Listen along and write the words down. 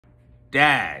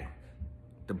dag,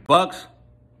 the Bucks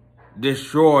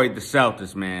destroyed the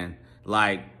Celtics, man.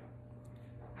 Like,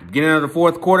 the beginning of the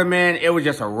fourth quarter, man, it was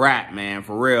just a wrap, man,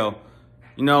 for real.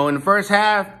 You know, in the first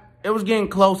half, it was getting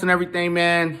close and everything,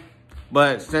 man.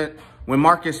 But when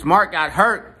Marcus Smart got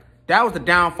hurt, that was the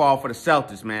downfall for the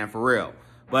Celtics, man, for real.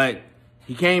 But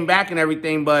he came back and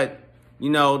everything, but, you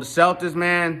know, the Celtics,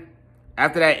 man,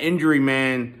 after that injury,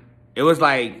 man, it was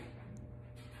like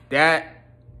that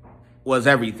was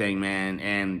everything, man.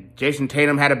 And Jason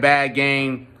Tatum had a bad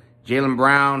game. Jaylen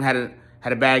Brown had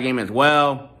a bad game as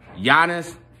well.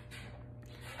 Giannis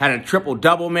had a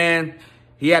triple-double, man.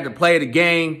 He had to play the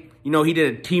game. You know, he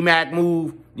did a T-Mac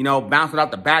move, you know, bounced it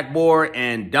off the backboard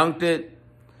and dunked it.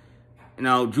 You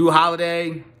know, Drew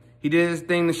Holiday, he did his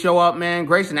thing to show up, man.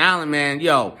 Grayson Allen, man,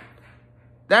 yo,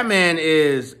 that man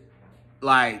is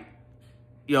like,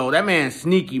 that man's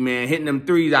sneaky, man, hitting them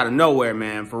threes out of nowhere,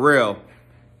 man, for real.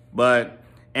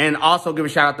 And also give a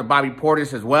shout out to Bobby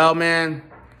Portis as well, man.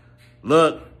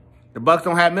 Look, the Bucks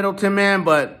don't have Middleton, man,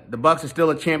 but the Bucks are still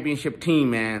a championship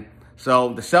team, man.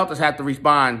 So the Celtics have to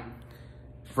respond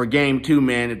for game 2,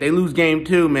 man. If they lose game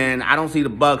 2, man, I don't see the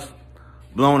Bucks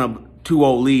blowing a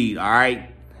 2-0 lead, all right?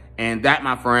 And that,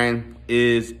 my friend,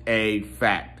 is a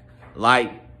fact.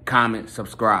 Like, comment,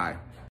 subscribe.